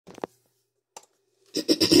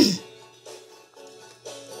They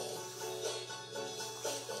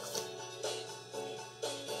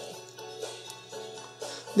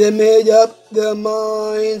made up their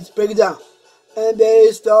minds. Break it down. And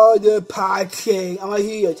they started packing. I'm right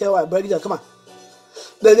here. Tell you what. Break it down. Come on.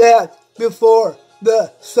 The day before the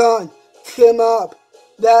sun came up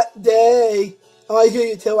that day. I'm right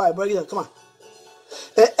here. Tell you what. Break it down. Come on.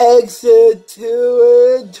 An exit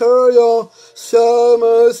to eternal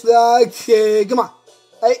summer slacking. Come on.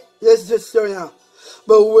 Hey, this is the story now.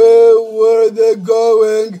 But where were they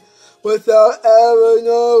going without ever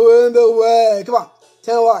knowing the way? Come on.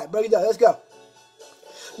 Tell me why. Break it down. Let's go.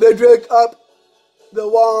 They drank up the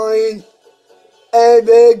wine and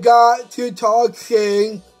they got to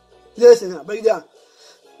talking. Listen now. Break it down.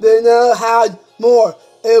 They now had more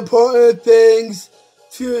important things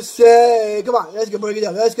to say. Come on. Let's go. Break it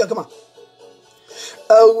down. Let's go. Come on.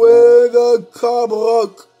 And when the car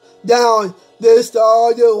broke down, they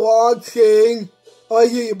started walking. I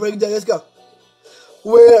hear you. Break it down. Let's go.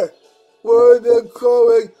 Where were they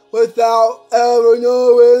going without ever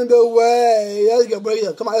knowing the way? Let's go. Break it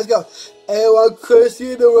down. Come on. Let's go. Everyone could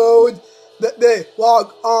see the road that they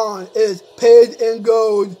walk on is paved in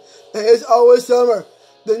gold. And it's always summer.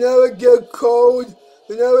 They never get cold.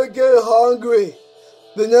 They never get hungry.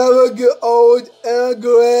 They never get old and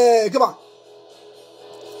gray. Come on.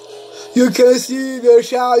 You can see their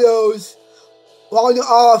shadows wandering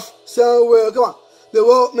off somewhere. Come on. They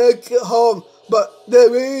won't make it home, but they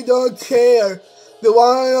really don't care. They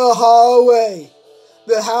want in the hallway.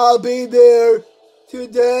 They're happy there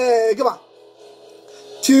today. Come on.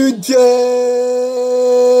 Today.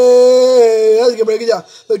 Let's get break it down.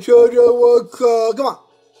 The children were cooked. Come on.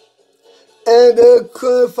 And they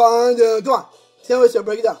couldn't find them. Come on. Tell me so.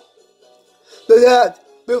 Break it down. The night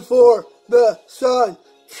before the sun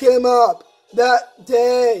came up that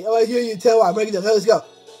day. I want to hear you tell why. Break it down. Let's go.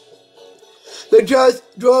 They just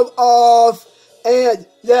drove off and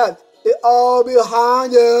left it all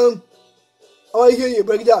behind them. I want to hear you.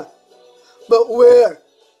 Break it down. But where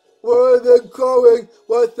were they going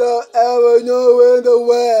without ever knowing the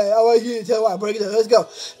way? I want to hear you tell why. Break it down. Let's go.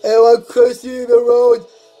 Everyone could see the road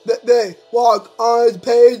that they walk on is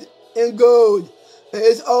paved in gold. And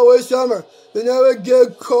it's always summer. They never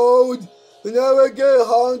get cold. They never get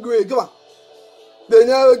hungry. Come on. They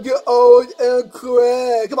never get old and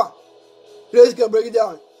gray. Come on. Let's go. Break it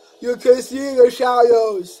down. You can see the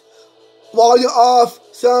shadows wandering off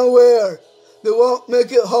somewhere. They won't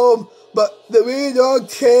make it home, but they really don't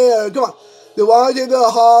care. Come on. They want in the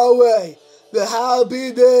hallway. They're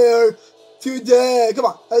happy there today. Come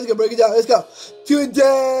on. Let's go. Break it down. Let's go. Today.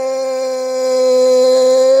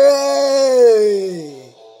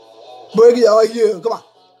 Break it down right here. Come on.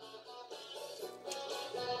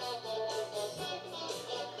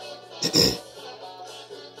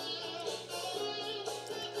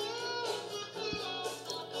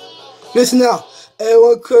 Listen now.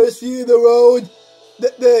 Everyone could see the road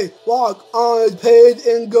that they walk on is paved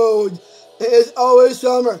in gold. And it's always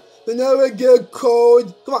summer. They never get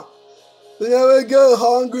cold. Come on. They never get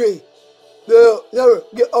hungry. They'll never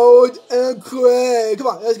get old and gray. Come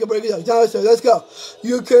on. Let's go. Break it down. Let's go.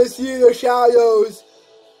 You can see the shadows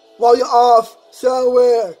walking off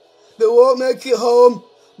somewhere. They won't make it home,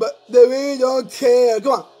 but they really don't care.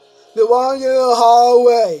 Come on. They wander in the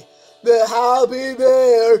hallway. They're happy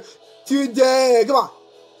there today. Come on.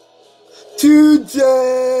 Today.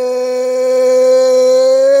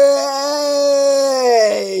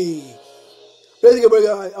 Let's go break it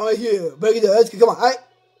down. I want to hear you. Break it down. Let's go. Come on. All right.